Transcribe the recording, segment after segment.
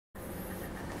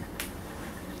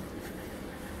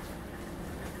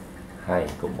Hi,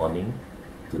 good morning.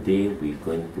 Today we're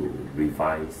going to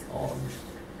revise on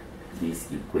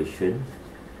this equation.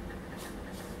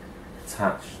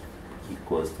 Charge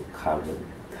equals to current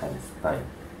times time.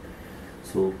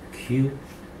 So Q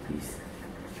is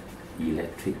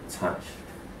electric charge.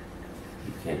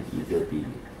 It can either be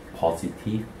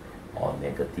positive or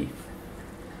negative.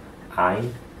 I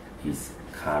is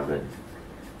current,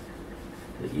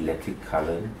 the electric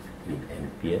current in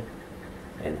ampere,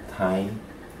 and time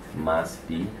must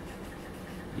be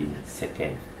in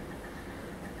second.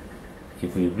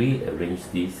 If we rearrange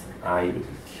this, I will be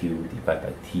Q divided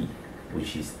by T,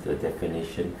 which is the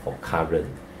definition for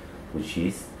current, which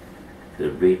is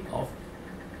the rate of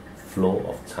flow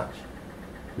of charge.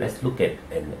 Let's look at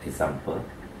an example.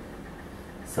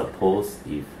 Suppose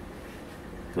if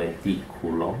 20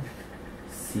 coulomb,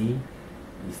 C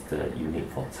is the unit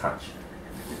for charge.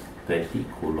 20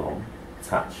 coulomb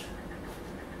charge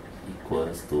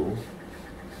equals to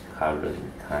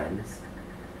current times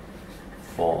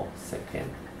 4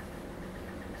 seconds.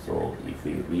 So if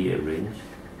we rearrange,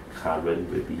 current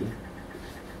will be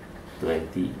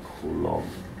 20 coulomb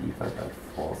divided by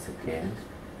 4 seconds,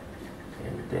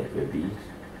 and that will be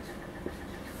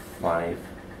 5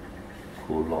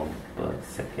 coulomb per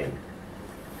second.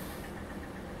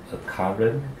 A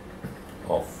current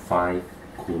of 5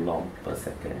 coulomb per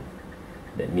second.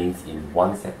 That means in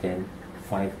 1 second,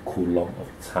 5 coulomb of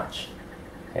charge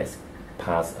has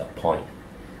passed a point.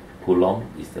 Coulomb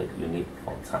is the unit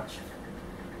for charge.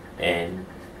 And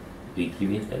we give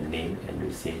it a name and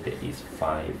we say that is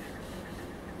 5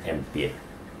 ampere.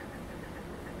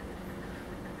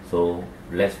 So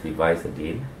let's revise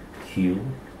again. Q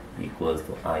equals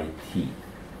to IT.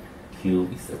 Q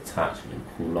is the charge in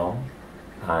coulomb,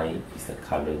 I is the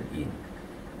current in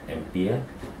ampere,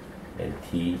 and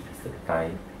T is the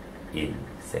time in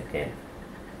second.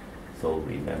 So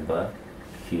remember,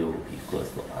 Q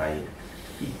equals to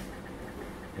IT.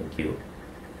 Thank you.